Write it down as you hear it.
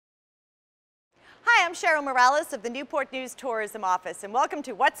Hi, I'm Cheryl Morales of the Newport News Tourism Office, and welcome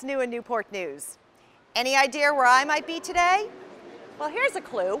to What's New in Newport News. Any idea where I might be today? Well, here's a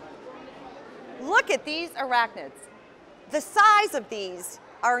clue. Look at these arachnids. The size of these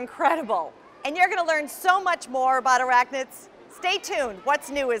are incredible, and you're going to learn so much more about arachnids. Stay tuned.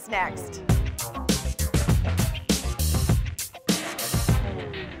 What's New is next.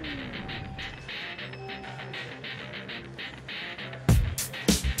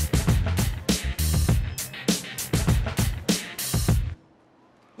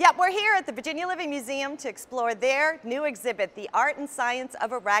 Yep, we're here at the Virginia Living Museum to explore their new exhibit, The Art and Science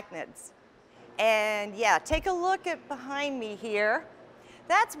of Arachnids. And yeah, take a look at behind me here.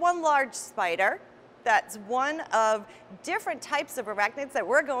 That's one large spider. That's one of different types of arachnids that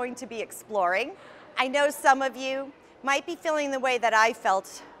we're going to be exploring. I know some of you might be feeling the way that I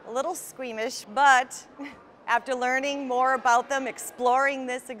felt, a little squeamish, but after learning more about them, exploring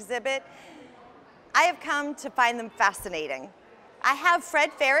this exhibit, I have come to find them fascinating. I have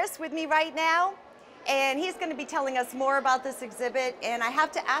Fred Ferris with me right now, and he's going to be telling us more about this exhibit. And I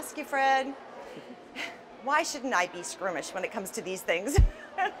have to ask you, Fred, why shouldn't I be squeamish when it comes to these things?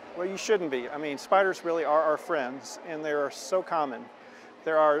 Well, you shouldn't be. I mean, spiders really are our friends, and they are so common.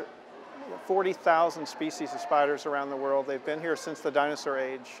 There are 40,000 species of spiders around the world. They've been here since the dinosaur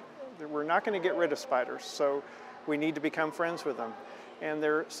age. We're not going to get rid of spiders, so we need to become friends with them. And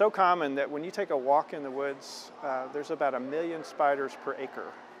they're so common that when you take a walk in the woods, there's about 1 million spiders per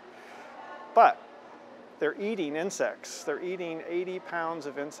acre. But they're eating insects. They're eating 80 pounds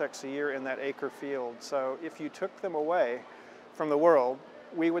of insects a year in that acre field. So if you took them away from the world,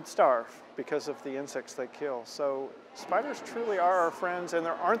 we would starve because of the insects they kill. So spiders truly are our friends, and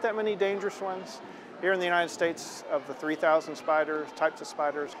there aren't that many dangerous ones. Here in the United States, of the 3,000 types of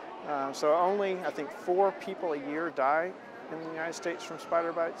spiders, so only, I think, 4 people a year die in the United States from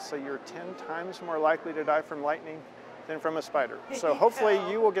spider bites, so you're 10 times more likely to die from lightning than from a spider. So hopefully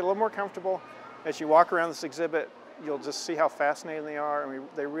you will get a little more comfortable as you walk around this exhibit. You'll just see how fascinating they are, and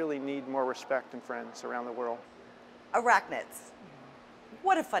they really need more respect and friends around the world. Arachnids.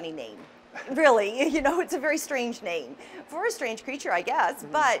 What a funny name. Really, you know, it's a very strange name for a strange creature, I guess.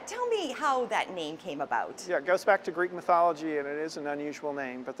 But tell me how that name came about. Yeah, it goes back to Greek mythology, and it is an unusual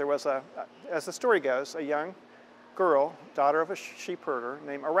name. But there was as the story goes, a young girl, daughter of a sheep herder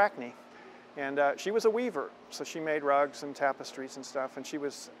named Arachne. And she was a weaver, so she made rugs and tapestries and stuff, and she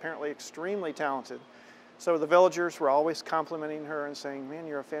was apparently extremely talented. So the villagers were always complimenting her and saying, man,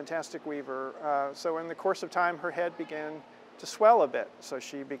 you're a fantastic weaver. So in the course of time, her head began to swell a bit. So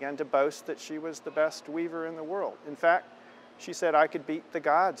she began to boast that she was the best weaver in the world. In fact, she said, I could beat the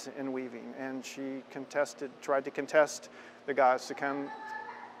gods in weaving. And she tried to contest the gods to come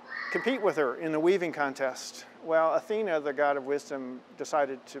compete with her in the weaving contest. Well, Athena, the god of wisdom,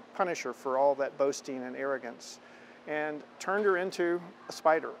 decided to punish her for all that boasting and arrogance and turned her into a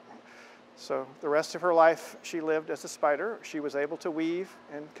spider. So the rest of her life, she lived as a spider. She was able to weave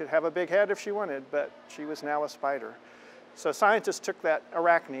and could have a big head if she wanted, but she was now a spider. So scientists took that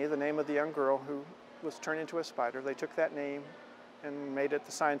Arachne, the name of the young girl who was turned into a spider, they took that name and made it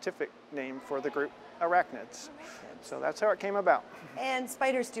the scientific name for the group Arachnids. So that's how it came about. And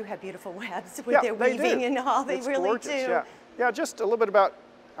spiders do have beautiful webs with their weaving and all. They really gorgeous, do. Yeah. Yeah, just a little bit about,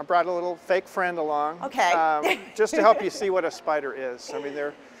 I brought a little fake friend along. Okay. Just to help you see what a spider is. I mean,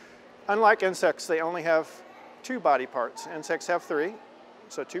 unlike insects, they only have 2 body parts. Insects have 3,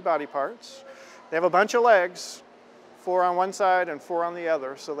 so 2 body parts. They have a bunch of legs, 4 on one side and 4 on the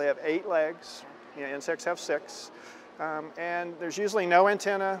other, so they have 8 legs. You know, insects have 6. And there's usually no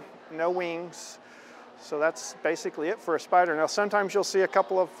antenna, no wings. So that's basically it for a spider. Now sometimes you'll see a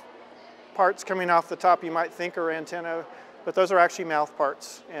couple of parts coming off the top you might think are antenna, but those are actually mouth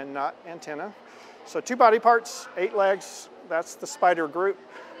parts and not antenna. So 2 body parts, 8 legs, that's the spider group.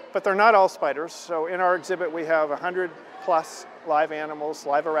 But they're not all spiders. So in our exhibit we have 100+ live animals,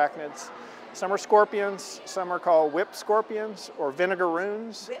 live arachnids. Some are scorpions, some are called whip scorpions or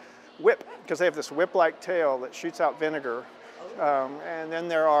vinegaroons. Whip, because they have this whip-like tail that shoots out vinegar. And then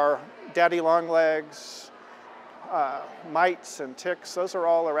there are daddy longlegs, mites and ticks. Those are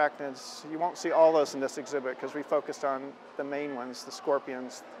all arachnids. You won't see all those in this exhibit because we focused on the main ones, the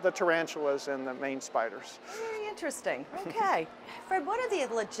scorpions, the tarantulas, and the main spiders. Very interesting. Okay. Fred, what are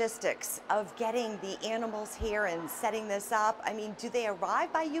the logistics of getting the animals here and setting this up? I mean, do they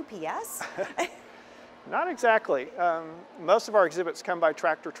arrive by UPS? Not exactly. Most of our exhibits come by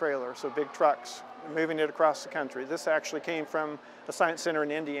tractor trailer, so big trucks moving it across the country. This actually came from a science center in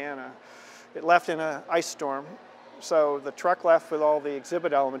Indiana. It left in an ice storm, so the truck left with all the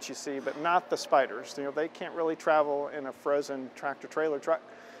exhibit elements you see, but not the spiders. You know, they can't really travel in a frozen tractor trailer truck.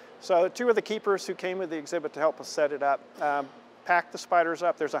 So 2 of the keepers who came with the exhibit to help us set it up packed the spiders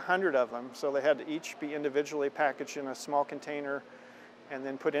up. There's 100 of them, so they had to each be individually packaged in a small container and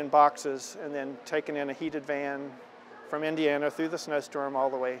then put in boxes and then taken in a heated van from Indiana through the snowstorm all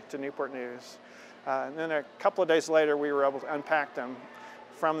the way to Newport News. And then a couple of days later, we were able to unpack them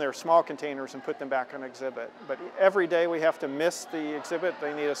from their small containers and put them back on exhibit. But every day we have to mist the exhibit.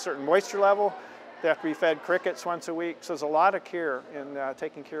 They need a certain moisture level. They have to be fed crickets once a week. So there's a lot of care in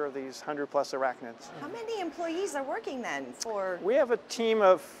taking care of these 100+ arachnids. How many employees are working then for? We have a team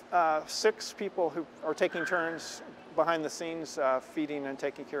of 6 people who are taking turns behind the scenes feeding and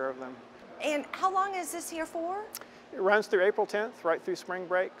taking care of them. And how long is this here for? It runs through April 10th, right through spring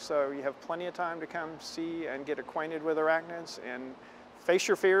break, so you have plenty of time to come see and get acquainted with arachnids and face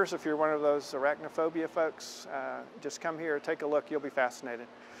your fears. If you're one of those arachnophobia folks, just come here, take a look, you'll be fascinated.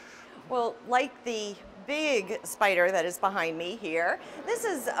 Well, like the big spider that is behind me here, this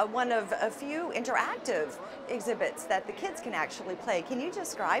is one of a few interactive exhibits that the kids can actually play. Can you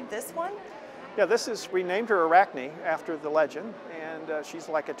describe this one? Yeah, we named her Arachne after the legend, and she's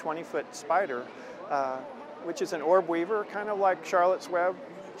like a 20-foot spider, which is an orb weaver, kind of like Charlotte's Web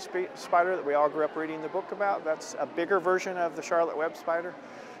spider that we all grew up reading the book about. That's a bigger version of the Charlotte Web spider.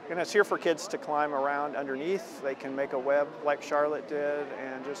 And it's here for kids to climb around underneath. They can make a web like Charlotte did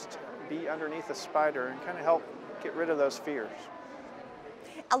and just be underneath a spider and kind of help get rid of those fears.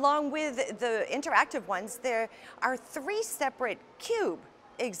 Along with the interactive ones, there are 3 separate cube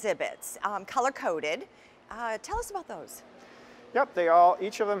exhibits, color-coded. Tell us about those. Yep,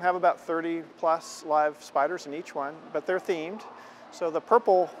 each of them have about 30+ live spiders in each one, but they're themed. So the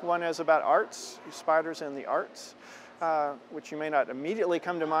purple one is about arts, spiders in the arts, which you may not immediately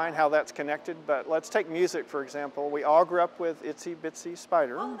come to mind how that's connected, but let's take music, for example. We all grew up with Itsy Bitsy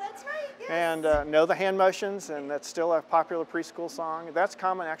Spider. Oh, that's right, yes. And know the hand motions, and that's still a popular preschool song. That's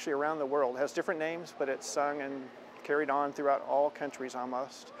common actually around the world. It has different names, but it's sung and carried on throughout all countries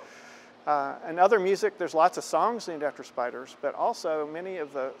almost. And other music, there's lots of songs named after spiders, but also many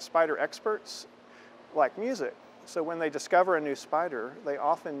of the spider experts like music. So when they discover a new spider, they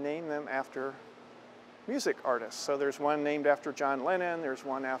often name them after music artists. So there's one named after John Lennon, there's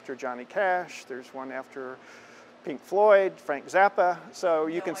one after Johnny Cash, there's one after Pink Floyd, Frank Zappa. So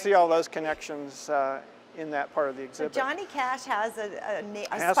you can see all those connections in that part of the exhibit. So Johnny Cash has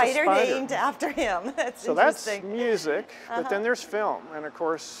a spider named after him. That's so interesting. That's music, but then there's film. And of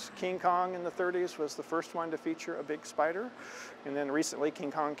course, King Kong in the 30s was the first one to feature a big spider. And then recently,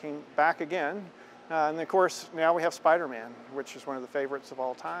 King Kong came back again. And of course, now we have Spider-Man, which is one of the favorites of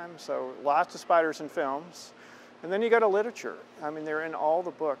all time. So lots of spiders in films. And then you go to literature. I mean, they're in all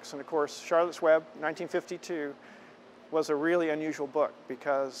the books. And of course, Charlotte's Web, 1952, was a really unusual book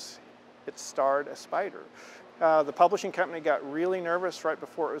because it starred a spider. The publishing company got really nervous right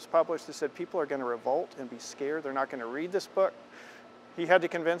before it was published. They said people are going to revolt and be scared. They're not going to read this book. He had to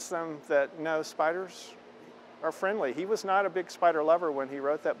convince them that no, spiders are friendly. He was not a big spider lover when he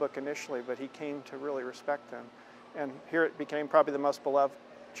wrote that book initially, but he came to really respect them. And here it became probably the most beloved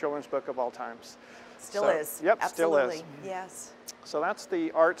children's book of all times. Still is. Yep, absolutely. Still is. Yes. So that's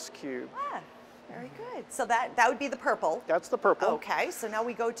the arts cube. Ah, very good. So that would be the purple. That's the purple. Okay, so now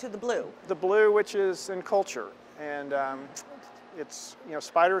we go to the blue. The blue, which is in culture. And it's,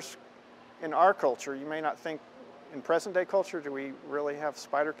 spiders in our culture, you may not think in present day culture, do we really have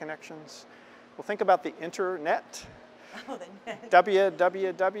spider connections? Well, think about the internet. Oh, the net.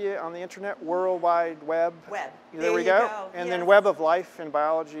 www on the internet, World Wide Web. Web. There we go. And yes. then web of life in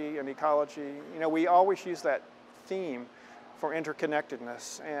biology and ecology. We always use that theme for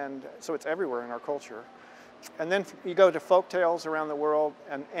interconnectedness, and so it's everywhere in our culture. And then you go to folk tales around the world,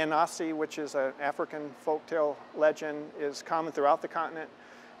 and Anansi, which is an African folk tale legend, is common throughout the continent.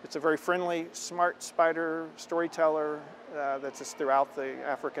 It's a very friendly, smart spider storyteller that's just throughout the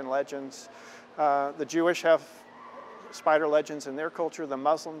African legends. The Jewish have spider legends in their culture, the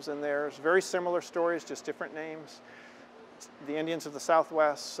Muslims in theirs. Very similar stories, just different names. The Indians of the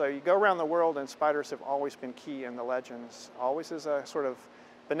Southwest. So you go around the world and spiders have always been key in the legends. Always as a sort of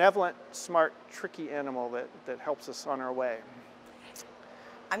benevolent, smart, tricky animal that helps us on our way.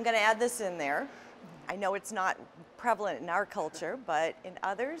 I'm going to add this in there. I know it's not prevalent in our culture, but in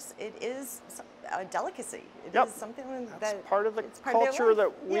others, it is a delicacy. It is something that's part of the culture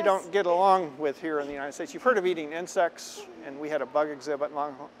that we don't get along with here in the United States. You've heard of eating insects, and we had a bug exhibit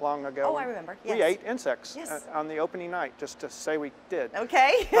long ago. Oh, I remember. Yes. We ate insects on the opening night, just to say we did.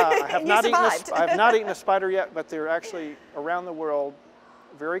 Okay. I have not eaten a spider yet, but they're actually around the world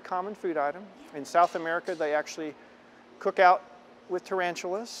very common food item. In South America, they actually cook out with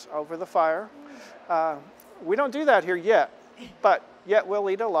tarantulas over the fire. We don't do that here yet, but Yeah, we'll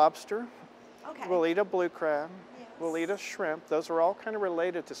eat a lobster. Okay. We'll eat a blue crab. Yes. We'll eat a shrimp. Those are all kind of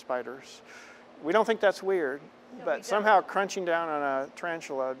related to spiders. We don't think that's weird, No, we but don't. somehow crunching down on a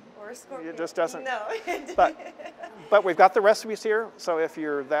tarantula, Or a scorpion. it just doesn't. No. But we've got the recipes here, so if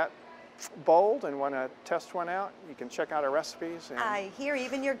you're that bold and want to test one out, you can check out our recipes. And I hear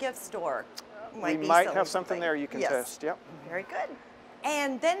even your gift store we be might selling have something there you can Yes. test. Yep. Very good.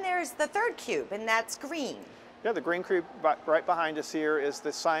 And then there's the third cube, and that's green. Yeah, the green cube right behind us here is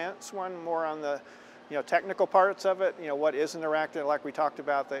the science one, more on the technical parts of it. What is an arachnid, like we talked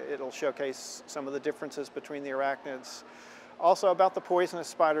about, it'll showcase some of the differences between the arachnids. Also about the poisonous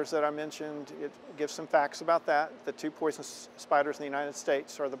spiders that I mentioned, it gives some facts about that. The two poisonous spiders in the United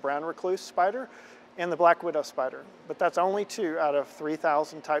States are the brown recluse spider and the black widow spider. But that's only 2 out of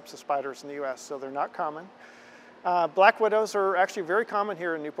 3,000 types of spiders in the US, so they're not common. Black widows are actually very common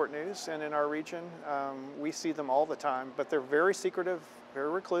here in Newport News and in our region. We see them all the time, but they're very secretive, very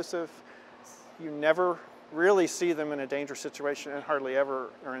reclusive. You never really see them in a dangerous situation and hardly ever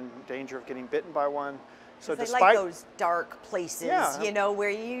are in danger of getting bitten by one. So they despite like those dark places, Yeah. where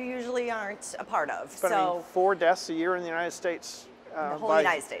you usually aren't a part of. But I mean, 4 deaths a year in the United States. The whole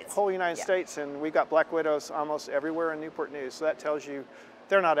United States. Whole United Yeah. States, and we've got black widows almost everywhere in Newport News. So that tells you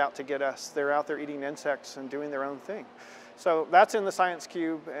they're not out to get us. They're out there eating insects and doing their own thing. So that's in the science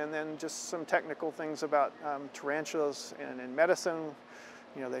cube, and then just some technical things about tarantulas and in medicine.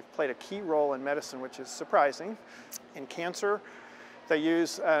 They've played a key role in medicine, which is surprising. In cancer, they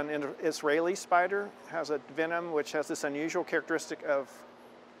use an Israeli spider, has a venom which has this unusual characteristic of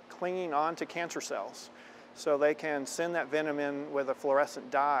clinging on to cancer cells. So they can send that venom in with a fluorescent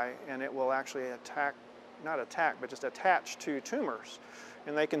dye, and it will actually but just attach to tumors.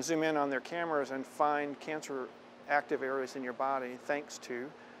 And they can zoom in on their cameras and find cancer active areas in your body thanks to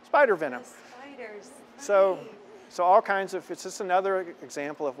spider venom. The spiders. So all kinds of, it's just another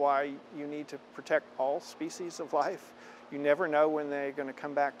example of why you need to protect all species of life. You never know when they're going to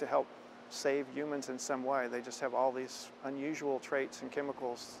come back to help save humans in some way. They just have all these unusual traits and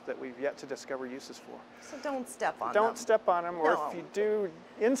chemicals that we've yet to discover uses for. So don't step on them. Don't step on them, or No. if you do,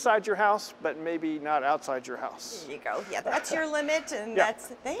 inside your house, but maybe not outside your house. There you go. Yeah, that's your limit, and Yeah. that's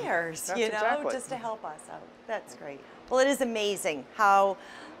theirs, That's exactly. just to help us out. That's great. Well, it is amazing how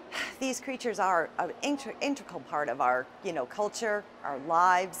these creatures are an integral part of our, culture, our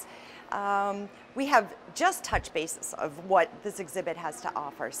lives. We have just touched bases of what this exhibit has to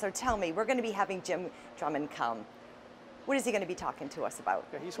offer. So tell me, we're going to be having Jim Drummond come. What is he going to be talking to us about?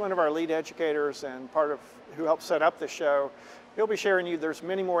 Yeah, he's one of our lead educators and part of who helped set up the show. He'll be sharing you, there's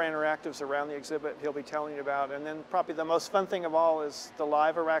many more interactives around the exhibit he'll be telling you about. And then probably the most fun thing of all is the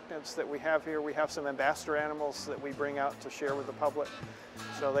live arachnids that we have here. We have some ambassador animals that we bring out to share with the public.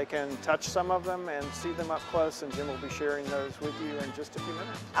 So they can touch some of them and see them up close, and Jim will be sharing those with you in just a few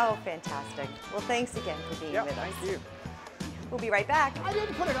minutes. Oh, fantastic. Well, thanks again for being with us. Thank you. We'll be right back. I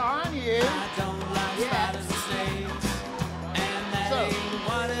didn't put it on you. I don't like spiders and snakes, and that ain't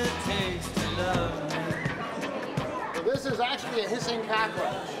what it takes to love me. So this is actually a hissing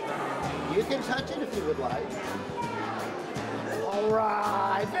cockroach. You can touch it if you would like. All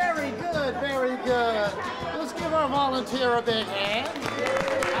right, very good, very good. Let's give our volunteer a big hand.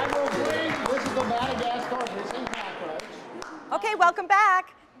 I will bring, this is the Madagascar hissing cockroach. Okay, welcome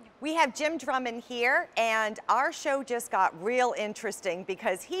back. We have Jim Drummond here, and our show just got real interesting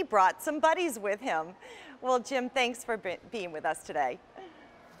because he brought some buddies with him. Well, Jim, thanks for being with us today.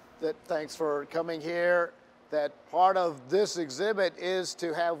 Thanks for coming here. That part of this exhibit is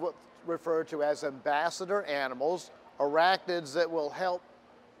to have what's referred to as ambassador animals, arachnids that will help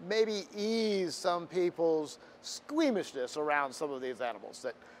maybe ease some people's squeamishness around some of these animals.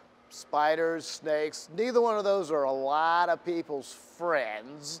 That spiders, snakes, neither one of those are a lot of people's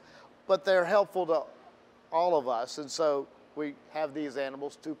friends, but they're helpful to all of us, and so we have these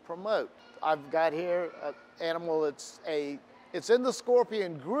animals to promote. I've got here an animal it's in the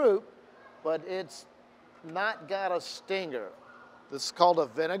scorpion group, but it's not got a stinger. This is called a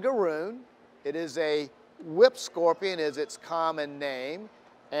vinegaroon. It is a whip scorpion is its common name,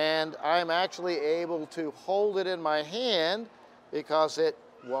 and I'm actually able to hold it in my hand because it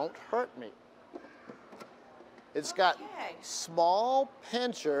won't hurt me. It's got small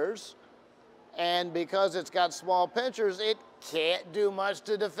pincers, and because it's got small pincers, it can't do much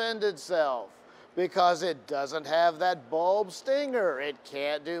to defend itself. Because it doesn't have that bulb stinger, it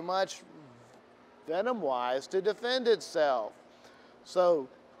can't do much venom-wise to defend itself. So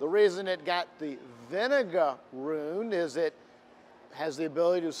the reason it got the vinegaroon is it has the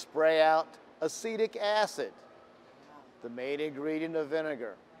ability to spray out acetic acid, the main ingredient of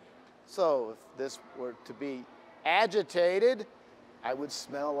vinegar. So if this were to be agitated, I would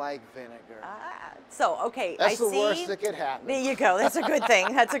smell like vinegar. So, okay, That's I the see. worst that could happen. There you go. That's a good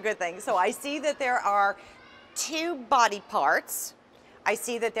thing. That's a good thing. So I see that there are 2 body parts. I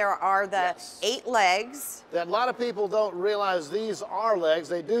see that there are the 8 legs. That a lot of people don't realize these are legs.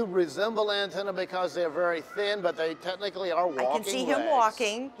 They do resemble antenna because they're very thin, but they technically are walking I can see him legs.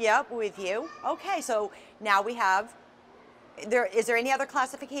 walking. Yep, with you. Okay, so now we have. Is there any other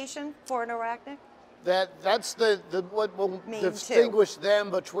classification for an arachnid? That's what will Mean distinguish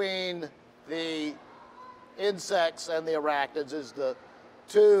them between the insects and the arachnids is the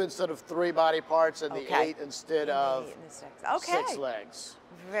 2 instead of 3 body parts and the 8 instead of 6 legs.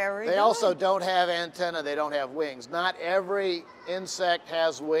 Very They good. also don't have antenna, they don't have wings. Not every insect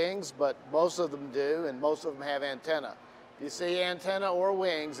has wings, but most of them do, and most of them have antenna. If you see antenna or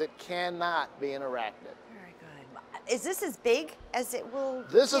wings, it cannot be an arachnid. Very good. Is this as big as it will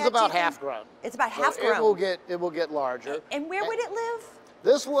This is get, about do you half think? grown. It's about So half grown. It will get larger. And where would it live?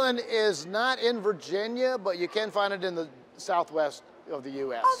 This one is not in Virginia, but you can find it in the southwest of the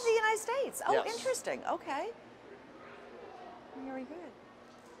U.S. Of the United States. Oh, Yes. interesting. Okay. Very good.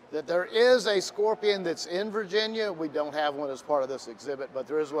 That there is a scorpion that's in Virginia. We don't have one as part of this exhibit, but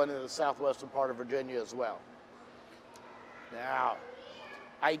there is one in the southwestern part of Virginia as well. Now,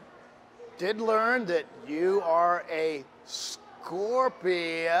 I did learn that you are a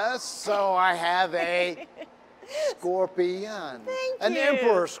Scorpius, so I have a scorpion. Thank An you.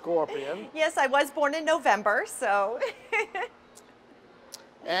 emperor scorpion. Yes, I was born in November, so.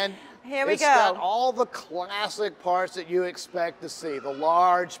 And Here we it's go. got all the classic parts that you expect to see. The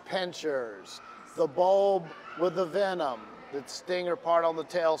large pinchers, the bulb with the venom, the stinger part on the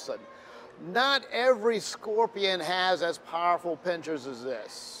tail fin. Not every scorpion has as powerful pinchers as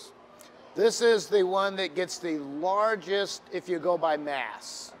this. This is the one that gets the largest if you go by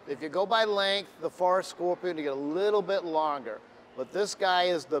mass. If you go by length, the forest scorpion, you get a little bit longer. But this guy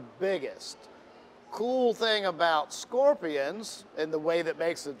is the biggest. Cool thing about scorpions, and the way that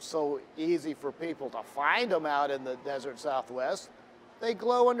makes it so easy for people to find them out in the desert Southwest, they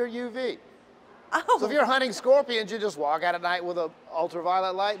glow under UV. Oh. So if you're hunting scorpions, you just walk out at night with an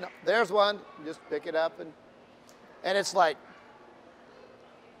ultraviolet light. No, there's one. You just pick it up, and it's like,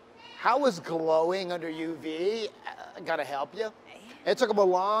 how is glowing under UV gonna help you? It took them a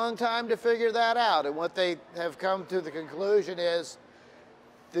long time to figure that out, and what they have come to the conclusion is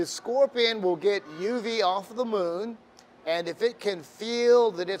the scorpion will get UV off of the moon, and if it can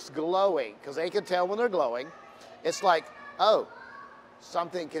feel that it's glowing, because they can tell when they're glowing, it's like, oh,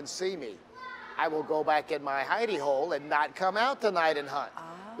 something can see me. I will go back in my hidey hole and not come out tonight and hunt.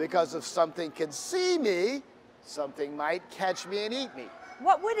 Because if something can see me, something might catch me and eat me.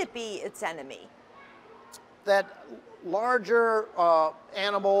 What would it be its enemy? That larger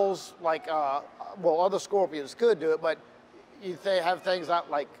animals, like, well, other scorpions could do it, but they have things out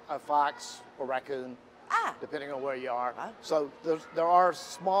like a fox or raccoon, depending on where you are. So there are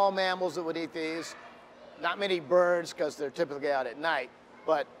small mammals that would eat these. Not many birds, because they're typically out at night,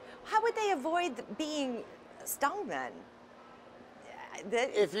 but How would they avoid being stung then?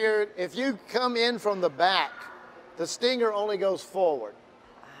 if you come in from the back, the stinger only goes forward.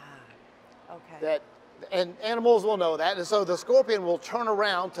 Okay. And animals will know that, and so the scorpion will turn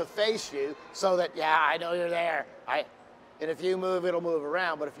around to face you so that, yeah, I know you're there. And if you move, it'll move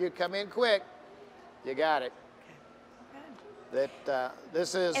around, but if you come in quick, you got it. Okay.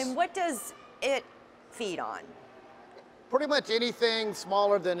 This is And what does it feed on? pretty much anything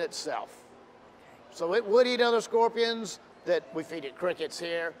smaller than itself. So it would eat other scorpions, that we feed it crickets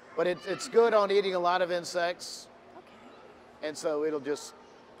here, but it's good on eating a lot of insects. Okay. And so it'll just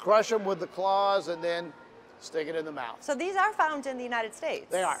crush them with the claws and then stick it in the mouth. So these are found in the United States?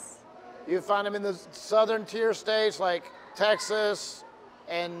 They are. You find them in the southern tier states like Texas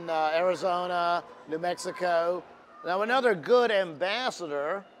and Arizona, New Mexico. Now another good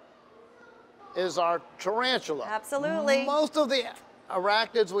ambassador is our tarantula. Absolutely. Most of the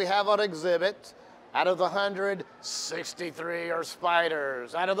arachnids we have on exhibit, out of the 100, 63 are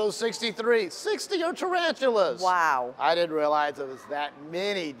spiders. Out of those 63, 60 are tarantulas. Wow. I didn't realize there was that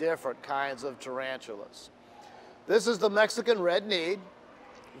many different kinds of tarantulas. This is the Mexican red kneed,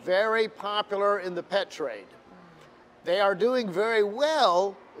 very popular in the pet trade. They are doing very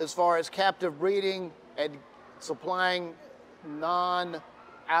well as far as captive breeding and supplying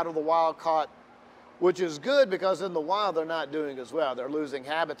out of the wild caught, which is good because in the wild they're not doing as well. They're losing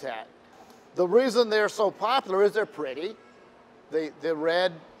habitat. The reason they're so popular is they're pretty. The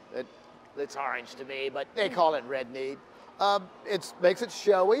red, it's orange to me, but they call it red kneed. It makes it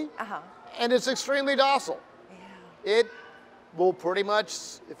showy, and it's extremely docile. Yeah. It will pretty much,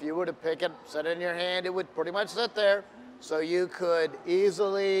 if you were to pick it, set it in your hand, it would pretty much sit there. So you could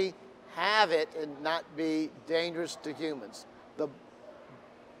easily have it and not be dangerous to humans.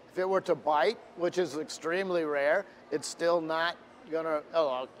 If it were to bite, which is extremely rare, it's still not gonna,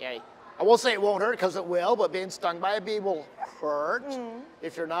 oh, okay. I won't say it won't hurt because it will, but being stung by a bee will hurt.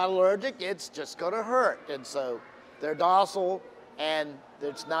 If you're not allergic, it's just gonna hurt. And so they're docile and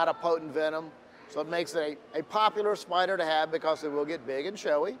it's not a potent venom. So it makes it a popular spider to have because it will get big and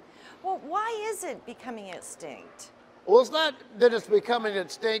showy. Well, why is it becoming extinct? Well, it's not that it's becoming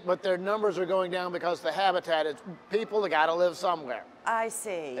extinct, but their numbers are going down because the habitat is people that got to live somewhere. I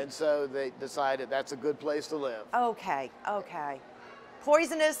see. And so they decided that's a good place to live. Okay, okay.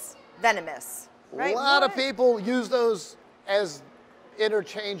 Poisonous, venomous, right? A lot of people use those as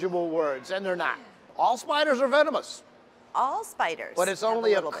interchangeable words, and they're not. All spiders are venomous. All spiders. But it's have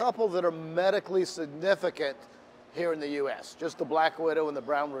only a little bit. couple that are medically significant here in the U.S. Just the black widow and the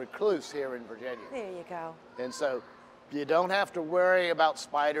brown recluse here in Virginia. There you go. And so you don't have to worry about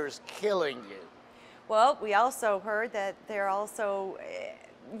spiders killing you. Well, we also heard that they're also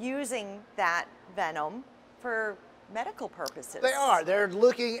using that venom for medical purposes. They are. They're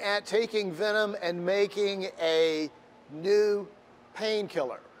looking at taking venom and making a new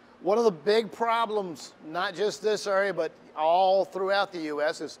painkiller. One of the big problems, not just this area, but all throughout the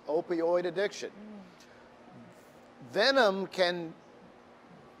U.S., is opioid addiction. Venom can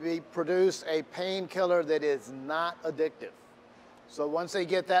produce a painkiller that is not addictive. So once they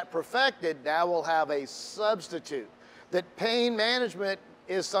get that perfected, now we'll have a substitute. That pain management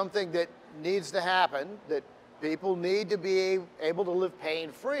is something that needs to happen, that people need to be able to live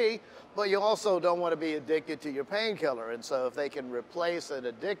pain-free, but you also don't want to be addicted to your painkiller. And so if they can replace an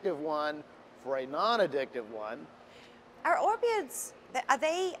addictive one for a non-addictive one. Are opioids, are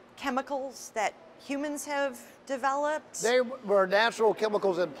they chemicals that humans have developed? They were natural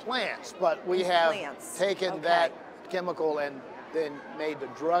chemicals in plants, but we have taken that chemical and then made the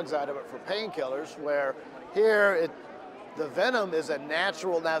drugs out of it for painkillers, where here the venom is a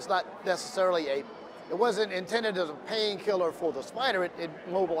natural, now it's not necessarily it wasn't intended as a painkiller for the spider, it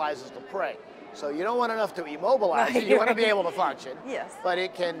mobilizes the prey. So you don't want enough to immobilize it, you want to be able to function. Yes. But they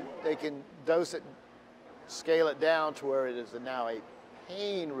can dose it, scale it down to where it is now a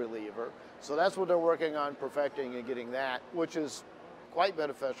pain reliever. So that's what they're working on perfecting and getting that, which is quite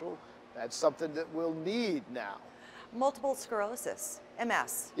beneficial. That's something that we'll need now. Multiple sclerosis,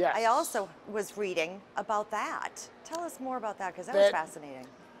 MS. Yes. I also was reading about that. Tell us more about that, because that was fascinating.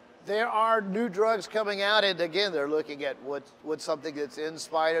 There are new drugs coming out, and again, they're looking at what's something that's in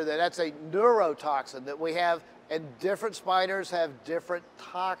spider. That's a neurotoxin that we have, and different spiders have different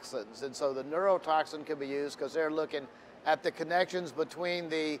toxins. And so the neurotoxin can be used because they're looking at the connections between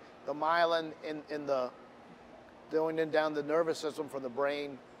the myelin in the going in down the nervous system from the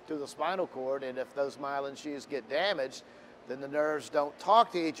brain to the spinal cord, and if those myelin sheaths get damaged, then the nerves don't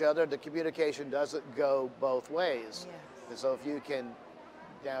talk to each other, the communication doesn't go both ways. Yes. And so if you can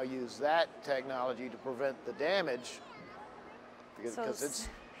now use that technology to prevent the damage, because it's...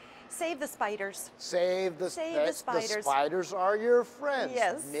 Save the spiders. Save the spiders. The spiders are your friends.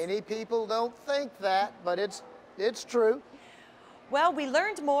 Yes. Many people don't think that, but it's true. Well, we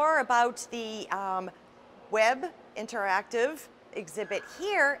learned more about the web interactive exhibit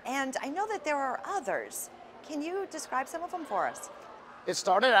here, and I know that there are others. Can you describe some of them for us? It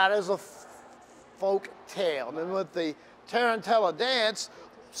started out as a folk tale, and then with the tarantella dance,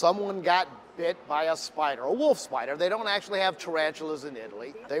 someone got bit by a spider, a wolf spider. They don't actually have tarantulas in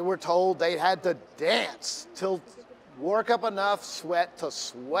Italy. They were told they had to dance till work up enough sweat to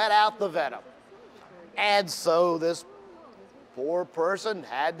sweat out the venom. And so this poor person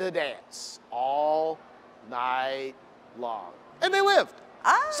had to dance all night long. And they lived.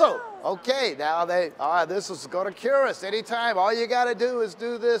 Ah. So, okay, now this is gonna cure us anytime. All you gotta do is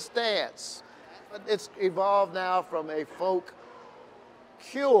do this dance. It's evolved now from a folk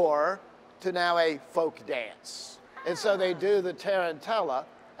cure to now a folk dance. And so they do the tarantella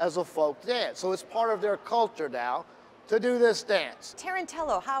as a folk dance. So it's part of their culture now to do this dance.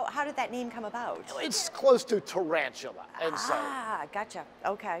 Tarantello, how did that name come about? It's close to tarantula, and so. Ah, gotcha,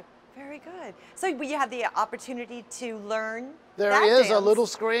 okay. Very good. So you have the opportunity to learn There is a little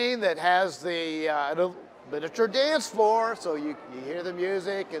screen that has the miniature dance floor, so you hear the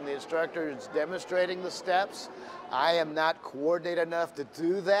music and the instructor is demonstrating the steps. I am not coordinated enough to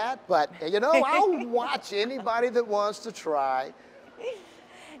do that, but you know, I'll watch anybody that wants to try.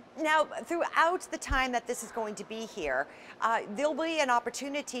 Now, throughout the time that this is going to be here, there'll be an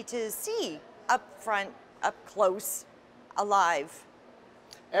opportunity to see up front, up close, alive.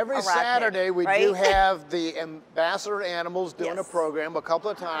 Every arachnid, Saturday we right? do have the ambassador animals doing a Yes. program a couple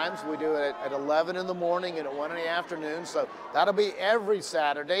of times. We do it at 11 in the morning and at 1 in the afternoon. So that'll be every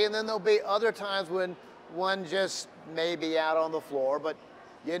Saturday. And then there'll be other times when one just may be out on the floor. But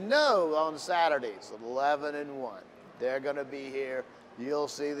you know on Saturdays at 11 and 1, they're going to be here. You'll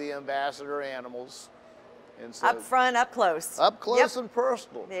see the ambassador animals. And so Up front, up close. up close Yep. and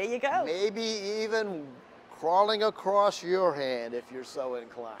personal. There you go. Maybe even crawling across your hand if you're so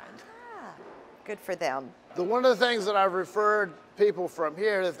inclined. Ah, good for them. One of the things that I've referred people from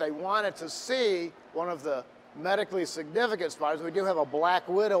here, if they wanted to see one of the medically significant spiders, we do have a black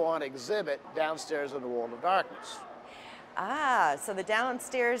widow on exhibit downstairs in the World of Darkness. Ah, so the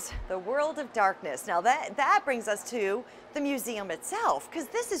downstairs, the World of Darkness. Now that brings us to the museum itself, because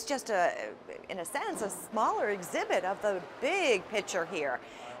this is just in a sense, a smaller exhibit of the big picture here.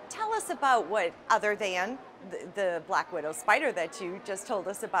 Tell us about what, other than the black widow spider that you just told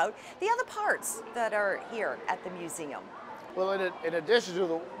us about, the other parts that are here at the museum. Well, in addition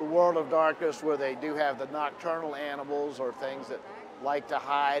to the World of Darkness, where they do have the nocturnal animals or things that like to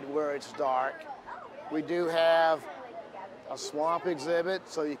hide where it's dark, we do have a swamp exhibit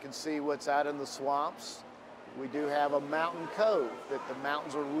so you can see what's out in the swamps. We do have a mountain cove, that the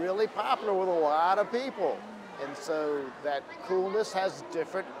mountains are really popular with a lot of people. And so that coolness has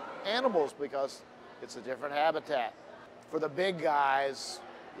different animals because it's a different habitat. For the big guys,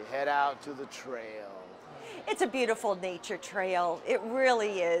 you head out to the trail. It's a beautiful nature trail. It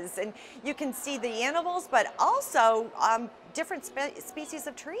really is. And you can see the animals, but also different species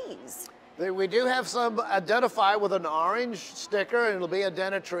of trees. We do have some identified with an orange sticker, and it'll be a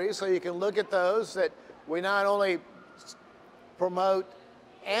den of trees, so you can look at those. That we not only promote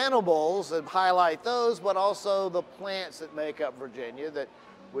animals and highlight those, but also the plants that make up Virginia. That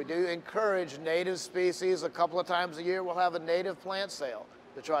we do encourage native species. A couple of times a year, we'll have a native plant sale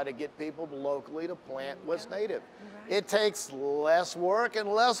to try to get people locally to plant what's native. Right. It takes less work and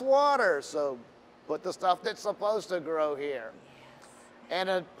less water, so put the stuff that's supposed to grow here. Yes. And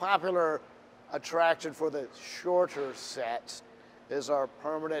a popular attraction for the shorter sets is our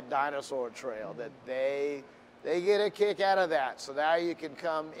permanent dinosaur trail. That they get a kick out of that. So now you can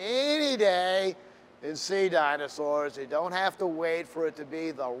come any day and see dinosaurs. You don't have to wait for it to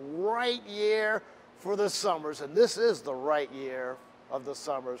be the right year for the summers, and this is the right year of the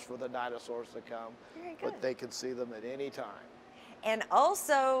summers for the dinosaurs to come. Very good. But they can see them at any time. And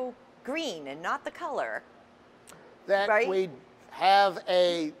also green and not the color. That right? We have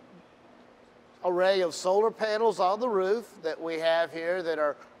a array of solar panels on the roof that we have here that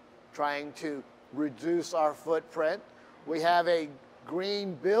are trying to reduce our footprint. We have a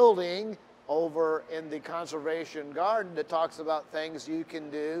green building over in the conservation garden that talks about things you can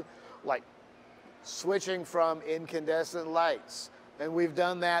do, like switching from incandescent lights. And we've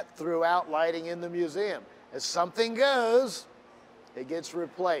done that throughout lighting in the museum. As something goes, it gets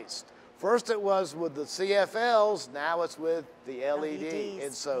replaced. First it was with the CFLs, now it's with the LED. LEDs,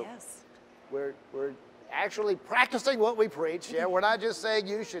 and so yes. we're actually practicing what we preach. Yeah, we're not just saying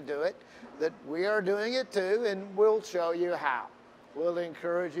you should do it, that we are doing it too, and we'll show you how. We'll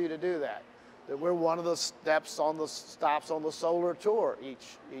encourage you to do that. That we're one of the stops on the solar tour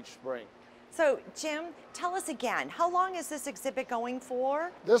each spring. So Jim, tell us again, how long is this exhibit going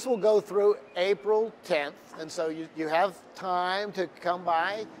for? This will go through April 10th, and so you have time to come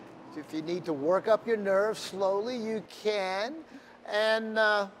by. If you need to work up your nerves slowly, you can. And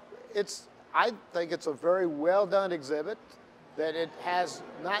I think it's a very well done exhibit, that it has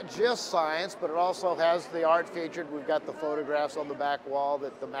not just science, but it also has the art featured. We've got the photographs on the back wall,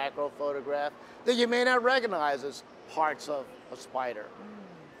 the macro photograph, that you may not recognize as parts of a spider.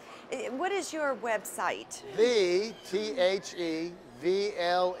 What is your website? THEVLM.org.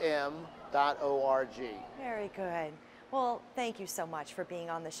 Very good. Well, thank you so much for being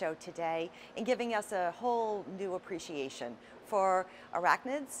on the show today and giving us a whole new appreciation for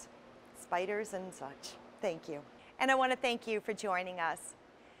arachnids, spiders, and such. Thank you. And I want to thank you for joining us.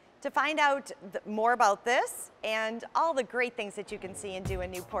 To find out more about this and all the great things that you can see and do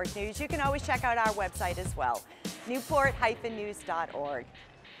in Newport News, you can always check out our website as well, newport-news.org.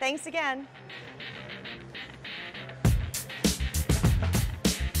 Thanks again.